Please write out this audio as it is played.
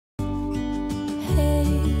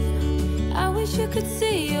wish you could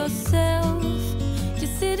see yourself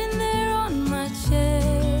just sitting there on my chair.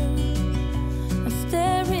 I'm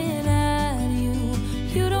staring at you,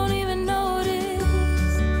 you don't even notice.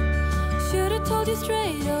 Should've told you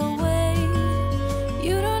straight away,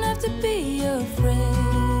 you don't have to be afraid.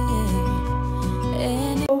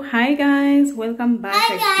 And oh, hi guys, welcome back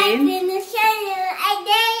again. In the channel,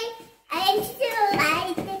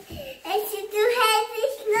 I should do heavy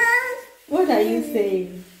snow. What are you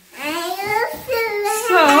saying?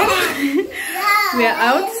 So we are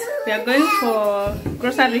out. We are going for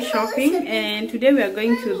grocery shopping, and today we are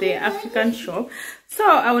going to the African shop. So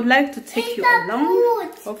I would like to take you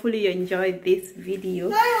along. Hopefully you enjoyed this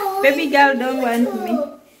video. Baby girl don't want me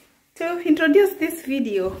to introduce this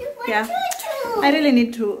video. Yeah, I really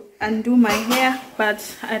need to undo my hair,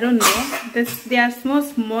 but I don't know. They are small,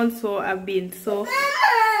 so I've been so.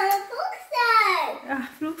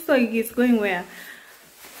 Looks like it's going where?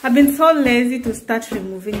 I've been so lazy to start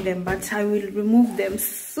removing them, but I will remove them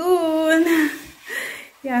soon.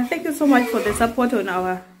 Yeah, thank you so much for the support on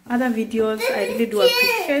our other videos. I really do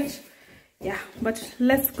appreciate. Yeah, but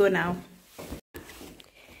let's go now.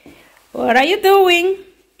 What are you doing?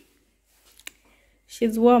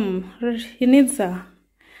 She's warm. He needs her.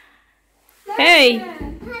 Hey.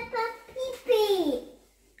 Papa pee-pee.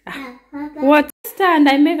 What? Stand,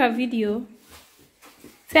 I make a video.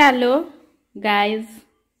 Say hello, guys.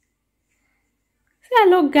 Say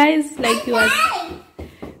hello, guys, like you are.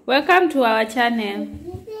 Welcome to our channel.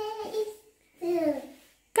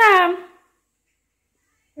 Come.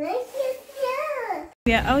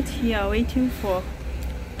 We are out here waiting for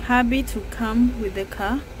hubby to come with the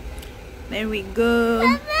car. Then we go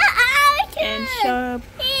and shop.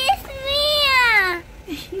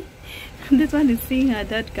 This one is seeing her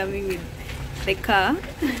dad coming with the car.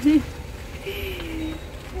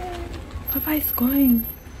 Papa is going.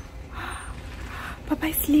 Papa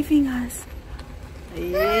is leaving us.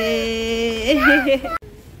 Yeah.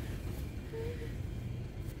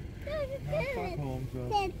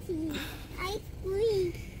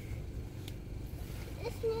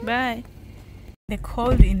 Bye. The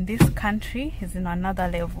cold in this country is in another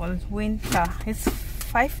level. Winter. It's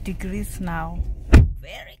 5 degrees now.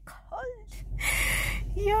 Very cold.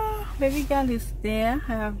 Yeah, baby girl is there.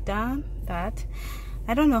 I have done that.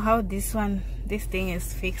 I don't know how this thing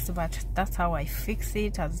is fixed, but that's how I fix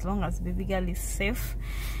it, as long as baby girl is safe.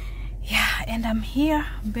 Yeah, and I'm here.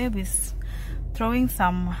 Baby is throwing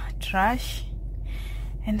some trash,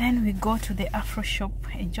 and then we go to the Afro shop.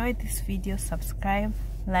 Enjoy this video, subscribe,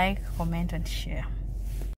 like, comment and share.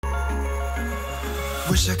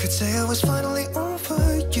 Wish I could say I was finally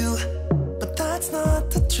over you, but that's not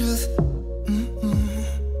the truth.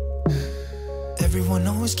 Everyone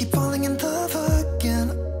always keep falling in love again.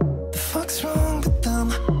 The fuck's wrong with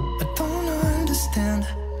them? I don't understand.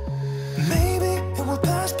 Maybe it will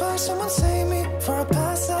pass by. Someone save me for a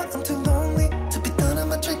pass out. I'm too lonely to be done.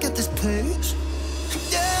 I'm a drink at this place.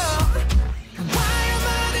 Yeah. Why am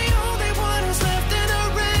I the only one who's left in the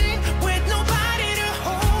rain with nobody to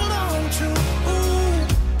hold on to?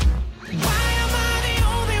 Why am I the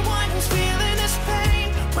only one who's feeling this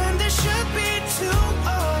pain when there should be two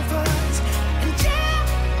of us? And yeah,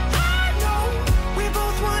 I know we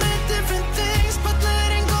both wanted different things, but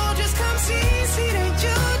letting go just comes easy to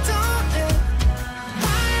you, don't it?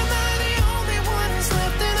 Why am I the only one who's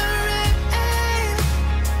left in the rain?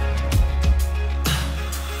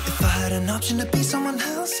 If I had an option to be someone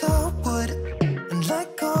else, I would, and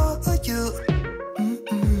let go of you.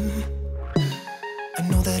 I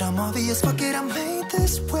know that I'm obvious, fuck it, I'm made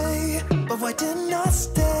this way. But why didn't I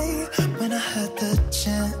stay when I had the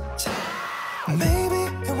chance? Maybe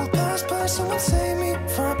it will pass by. Someone save me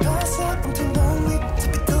for a pass out. I'm too lonely to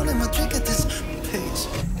be done in my drink at this pace.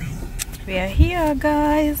 We are here,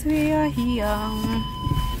 guys. We are here.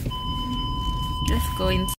 Let's go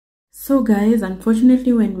inside. So guys,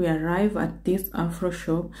 unfortunately when we arrived at this Afro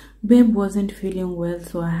shop, babe wasn't feeling well,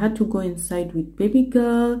 so I had to go inside with baby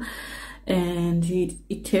girl, and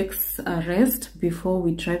it takes a rest before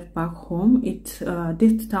we drive back home.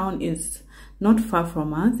 This town is not far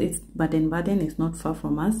from us. It's Baden is not far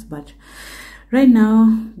from us, but right now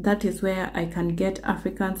that is where I can get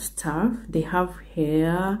African stuff. They have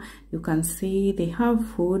hair, you can see, they have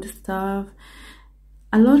food stuff,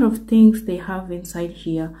 a lot of things they have inside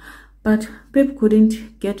here. But babe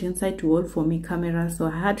couldn't get inside to hold for me camera, so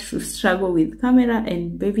I had to struggle with camera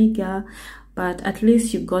and baby girl. But at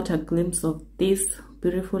least you got a glimpse of this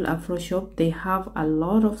beautiful Afro shop. They have a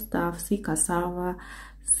lot of stuff. See cassava,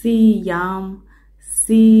 see yam,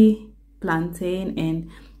 see plantain, and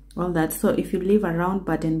all that. So if you live around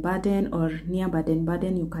Baden or near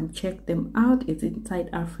Baden, you can check them out. It's inside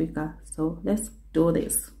Africa. So let's do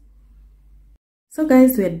this. So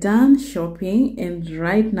guys, we're done shopping and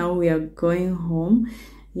right now we are going home.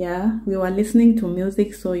 Yeah, we were listening to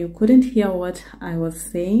music, so you couldn't hear what I was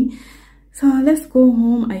saying. So let's go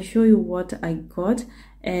home. I show you what I got,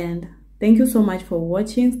 and thank you so much for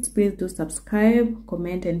watching. Please do subscribe,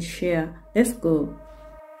 comment and share. Let's go.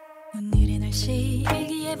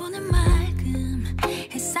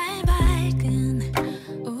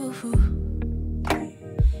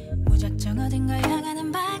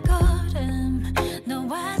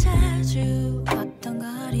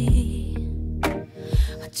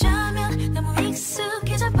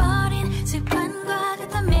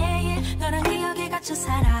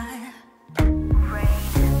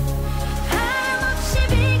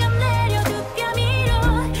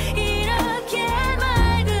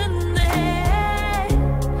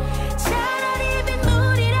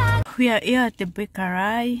 We are here at the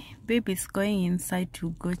bakery. Baby's going inside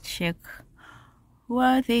to go check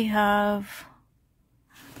what they have.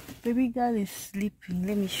 Baby girl is sleeping.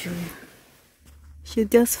 Let me show you. She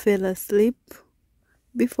just fell asleep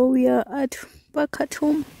before we are back at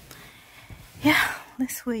home. Yeah,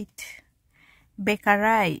 let's wait.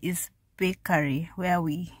 Bakery is bakery where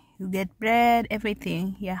you get bread,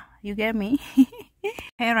 everything. Yeah, you get me?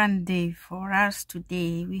 Errand day for us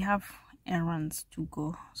today. We have errands to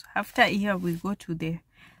go. So after here we go to the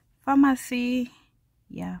pharmacy.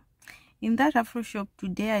 Yeah, in that Afro shop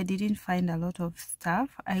today I didn't find a lot of stuff.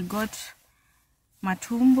 I got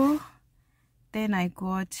matumbo, then I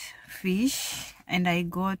got fish, and I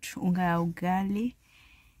got unga ugali.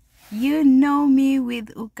 You know me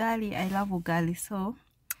with ugali, I love ugali. So,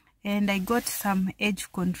 and I got some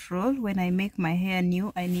edge control. When I make my hair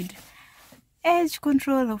new, I need edge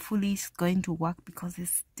control. Hopefully it's going to work because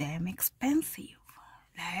it's damn expensive,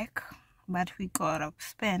 like, but we gotta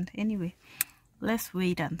spend anyway. Let's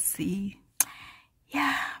wait and see.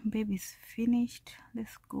 Yeah, baby's finished.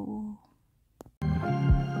 Let's go.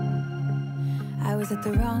 I was at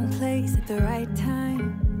the wrong place at the right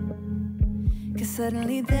time, 'cause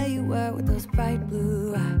suddenly there you were with those bright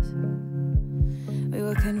blue eyes. We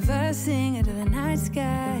were conversing under the night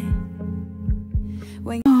sky.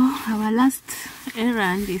 Our last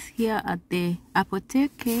errand is here at the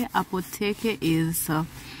apotheke. Apotheke is a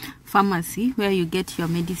pharmacy where you get your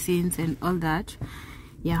medicines and all that.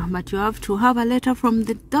 Yeah, but you have to have a letter from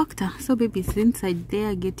the doctor. So baby's inside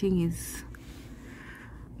there getting his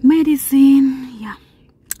medicine. Yeah,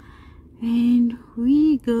 and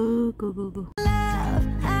we go.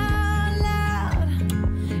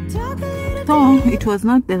 So it was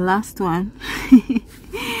not the last one.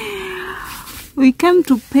 We came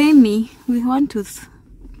to Penny. We want to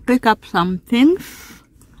pick up some things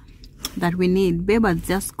that we need. Babe has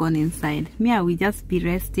just gone inside. Mia will just be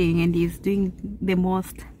resting and he's doing the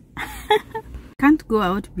most. Can't go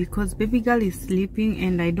out because baby girl is sleeping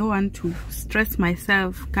and I don't want to stress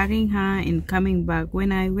myself carrying her and coming back.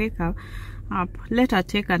 When I wake up, let her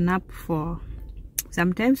take a nap for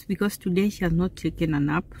sometimes, because today she has not taken a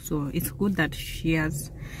nap, so it's good that she has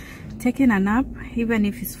taken a nap. Even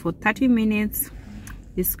if it's for 30 minutes,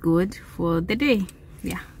 it's good for the day.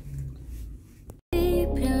 Yeah.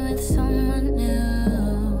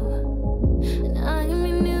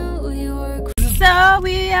 So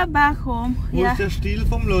we are back home. Wo ist der Stiel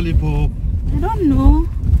vom Lollipop? I don't know.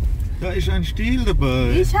 Da ist ein Stiel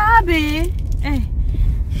dabei. Ich habe. Hey.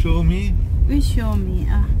 Show me. Show me.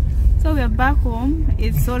 So we're back home.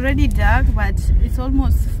 It's already dark, but it's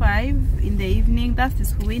almost 5 in the evening. That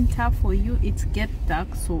is winter for you. It gets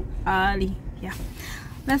dark so early. Yeah.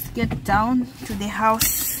 Let's get down to the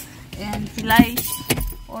house and light,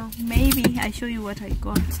 or maybe I show you what I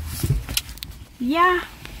got. Yeah.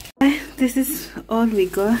 This is all we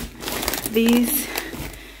got. We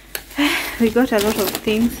got a lot of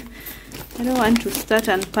things. I don't want to start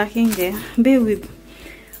unpacking them. Babe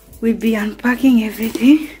we'll be unpacking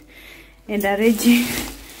everything and arranging.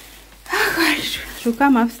 Oh gosh, to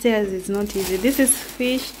come upstairs is not easy. This is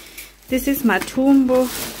fish. This is matumbo.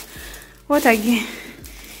 What again?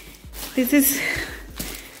 This is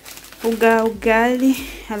ugali,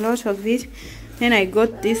 a lot of it. Then I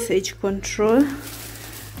got this edge control.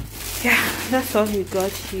 Yeah, that's all we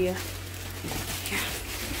got here. Yeah.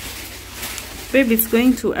 Baby's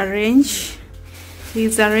going to arrange.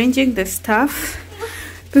 He's arranging the stuff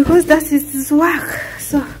because that is his work.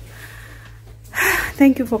 So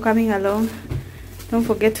thank you for coming along. Don't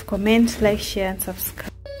forget to comment, like, share and subscribe.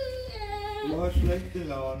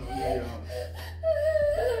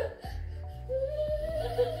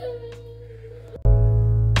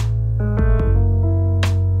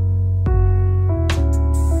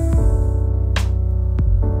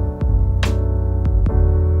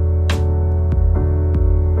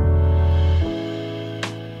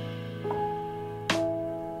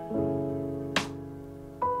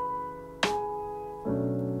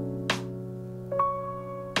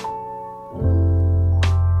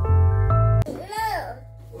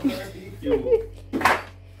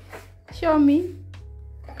 Show me.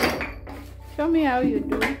 Show me how you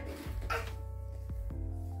do.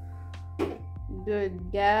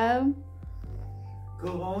 Good girl.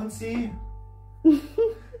 Corona.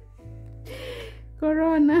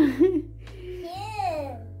 Corona.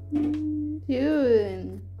 Yeah.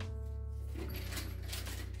 June.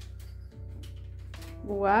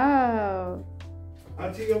 Wow.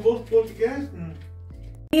 Hat sie ihr Wurstbrot gegessen?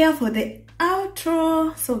 Here for the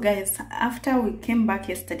outro. So guys, after we came back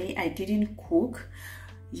yesterday, I didn't cook.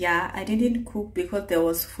 Yeah, I didn't cook because there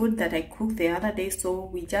was food that I cooked the other day, so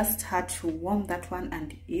we just had to warm that one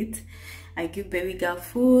and eat. I give baby girl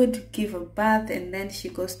food, give her bath, and then she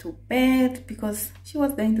goes to bed because she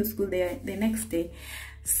was going to school the next day.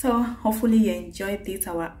 So hopefully you enjoyed this,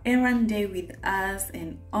 our errand day with us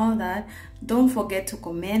and all that. Don't forget to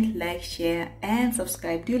comment, like, share, and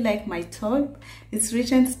subscribe. Do you like my top? It's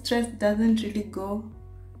written stress doesn't really go.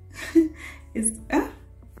 It's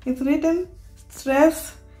written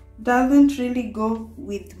stress doesn't really go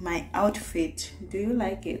with my outfit. Do you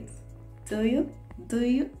like it? Do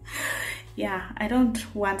you? Yeah, I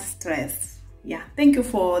don't want stress. Yeah, thank you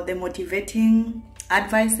for the motivating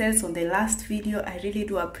advices on the last video. I really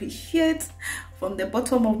do appreciate from the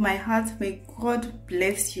bottom of my heart. May God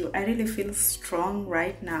bless you. I really feel strong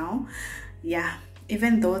right now. Yeah,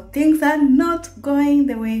 even though things are not going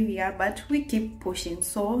the way we are, but we keep pushing.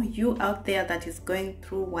 So you out there that is going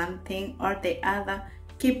through one thing or the other,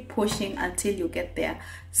 keep pushing until you get there.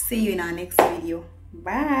 See you in our next video.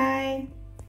 Bye.